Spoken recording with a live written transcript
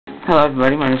Hello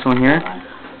everybody, my name is One here.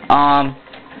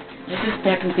 This is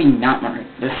technically not Mario.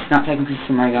 This is not technically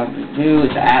Super Mario Kart 2.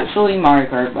 It's absolutely Mario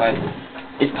Kart, but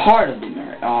it's part of the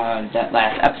that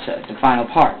last episode, the final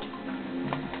part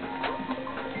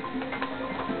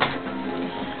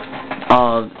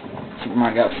of Super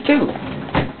Mario Kart 2.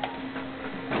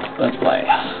 Let's play.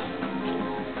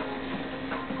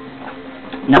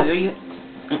 Now you.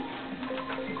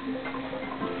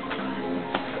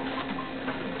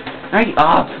 Hurry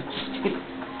up!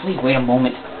 Please wait a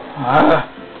moment.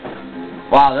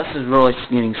 Wow, this is really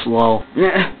getting slow.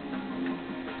 Can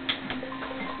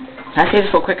I say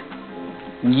this real quick?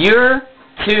 You're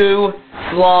too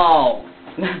slow.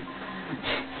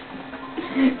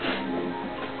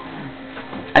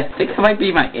 I think it might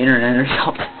be my internet or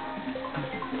something.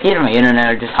 Either my internet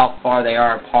or just how far they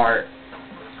are apart.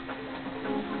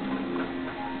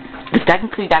 Because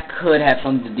technically that could have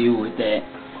something to do with it.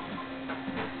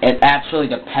 It actually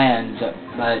depends,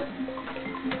 but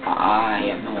I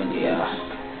have no idea.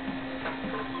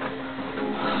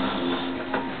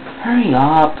 Hurry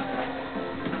up.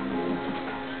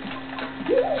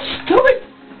 Stupid!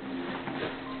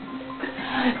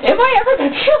 Am I ever going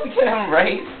to be able to get him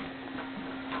right?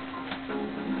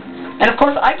 And of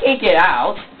course I can't get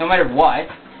out, no matter what.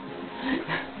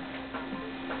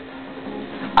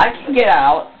 I can get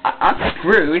out. I'm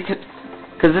screwed.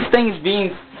 Because this thing is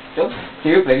being so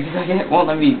stupid because it won't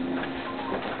let me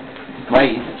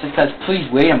race. It just says, please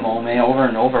wait a moment, over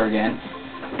and over again.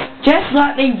 Just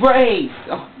let me race!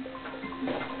 Oh.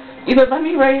 Either let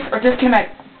me race or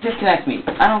disconnect me.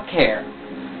 I don't care.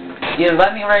 Either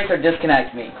let me race or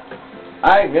disconnect me.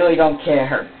 I really don't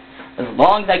care. As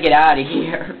long as I get out of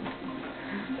here.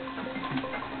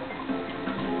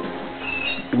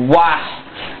 Wow.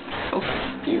 So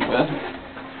stupid.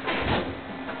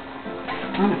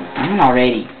 I'm not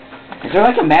ready. Is there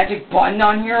like a magic button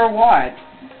on here or what?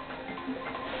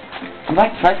 I'm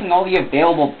like pressing all the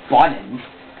available buttons.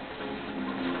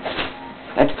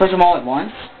 Let's push them all at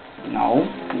once? No.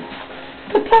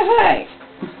 What the heck?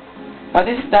 What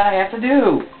is that I have to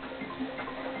do?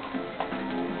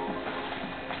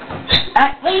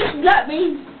 At least let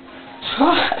me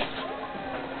try.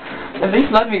 At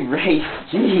least let me race.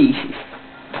 Jeez.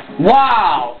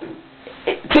 Wow.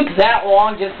 It took that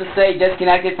long just to say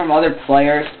disconnected from other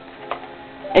players.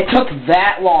 It took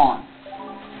that long.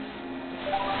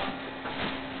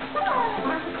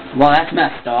 Well, that's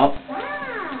messed up.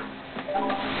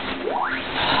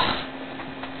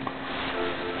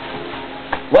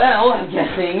 Well, I'm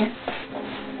guessing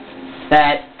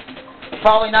that I'm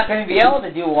probably not going to be able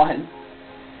to do one.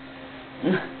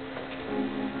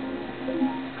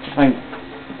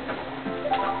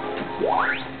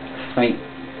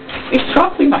 It's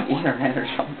probably my internet or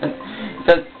something.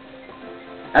 Because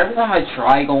every time I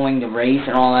try going to race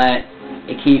and all that,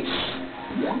 it keeps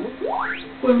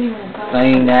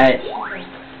saying that.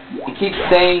 It keeps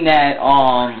saying that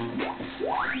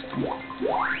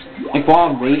like while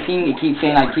I'm racing, it keeps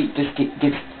saying I keep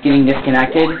getting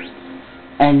disconnected,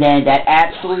 and then that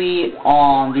actually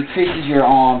decreases your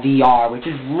VR, which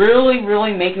is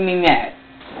really making me mad.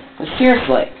 But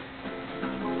seriously.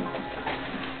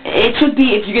 It should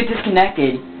be, if you get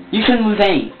disconnected, you shouldn't lose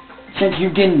any, since you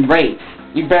didn't race.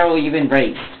 You barely even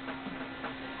raced.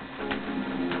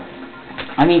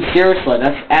 I mean, seriously,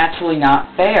 that's actually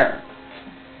not fair.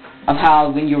 Of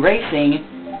how, when you're racing,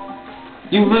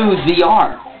 you lose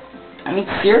VR. I mean,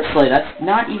 seriously, that's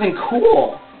not even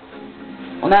cool.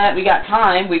 Well, now that we got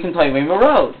time, we can play Rainbow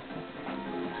Road.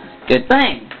 Good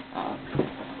thing.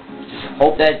 Just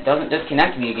hope that doesn't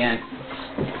disconnect me again.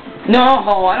 No,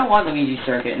 I don't want Luigi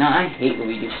Circuit. No, I hate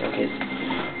Luigi Circuit.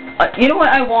 You know what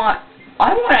I want?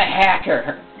 I want a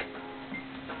hacker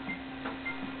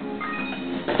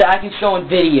that I can show in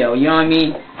video. You know what I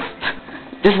mean?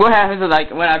 This is what happens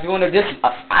like when I'm doing this.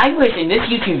 I wish in this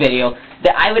YouTube video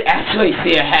that I would actually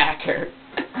see a hacker.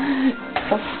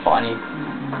 So funny.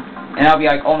 And I'll be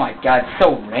like, oh my god, it's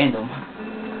so random.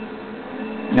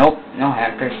 Nope, no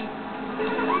hackers.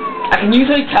 I can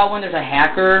usually tell when there's a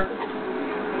hacker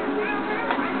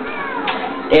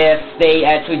if they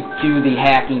actually do the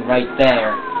hacking right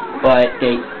there, but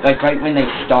they, like right when they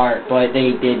start, but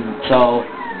they didn't, so,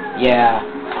 yeah.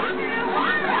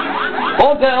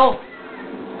 Oh, Bill!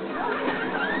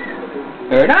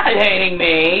 You're not hating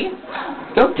me!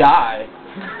 Go die.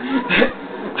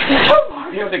 I tell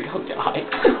Mario to go die.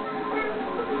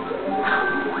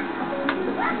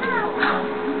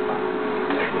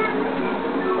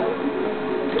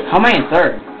 How am I in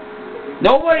third?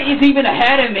 Nobody is even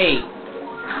ahead of me!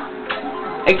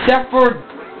 Except for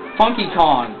Funky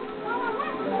Kong.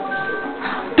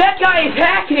 That guy is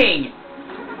hacking!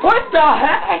 What the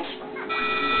heck?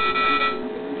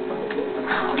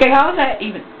 Okay, how is that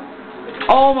even...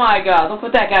 Oh my god, look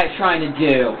what that guy's trying to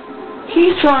do.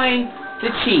 He's trying to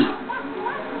cheat.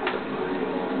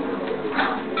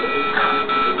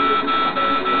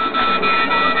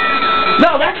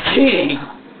 No, that's cheating.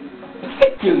 You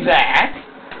can't do that.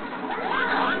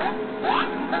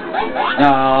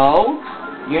 No,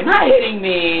 you're not hitting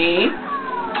me.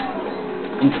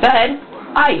 Instead,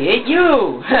 I hit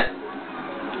you.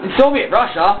 In Soviet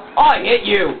Russia, I hit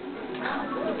you.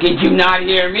 Did you not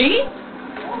hear me?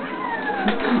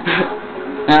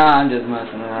 Nah, I'm just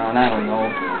messing around. I don't know.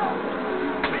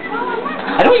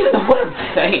 I don't even know what I'm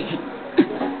saying.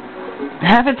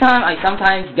 Half the time, I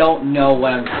sometimes don't know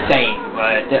what I'm saying,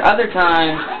 but there are other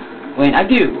times when I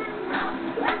do.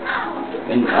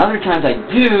 And other times I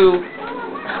do,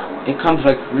 it comes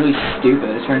like really stupid.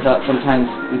 It turns out sometimes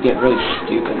we get really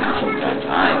stupid and sometimes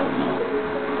I don't know.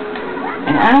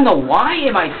 And I don't know, why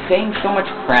am I saying so much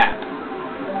crap?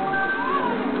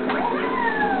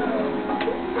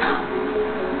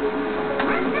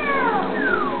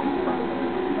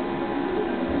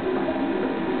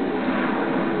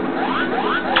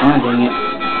 Oh, dang it.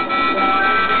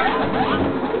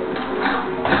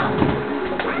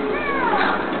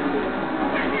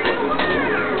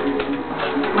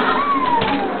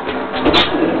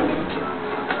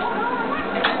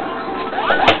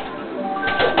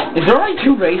 Is there only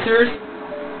 2 racers?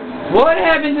 What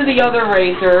happened to the other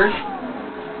racers?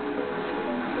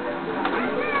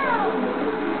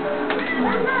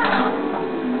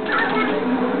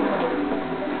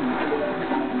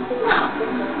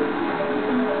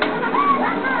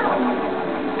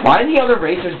 Why did the other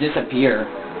racers disappear?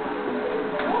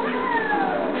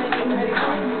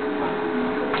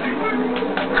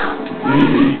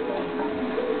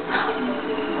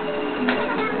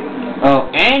 Oh,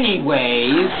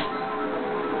 anyways.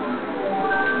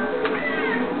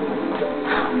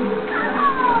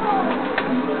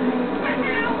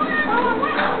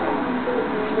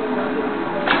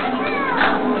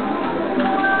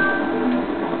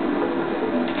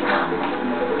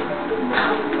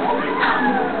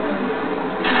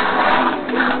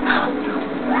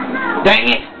 Dang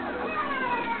it!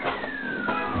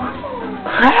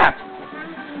 Crap!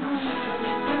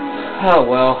 Oh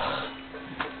well.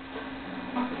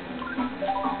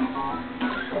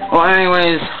 Well,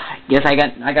 anyways, guess I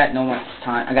got no much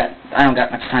time. I don't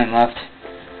got much time left.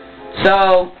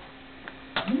 So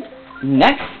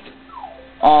next,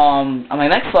 on my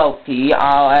next LP,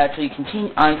 I'll actually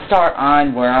continue. Start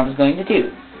on where I was going to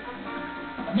do.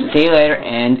 So see you later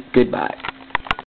and goodbye.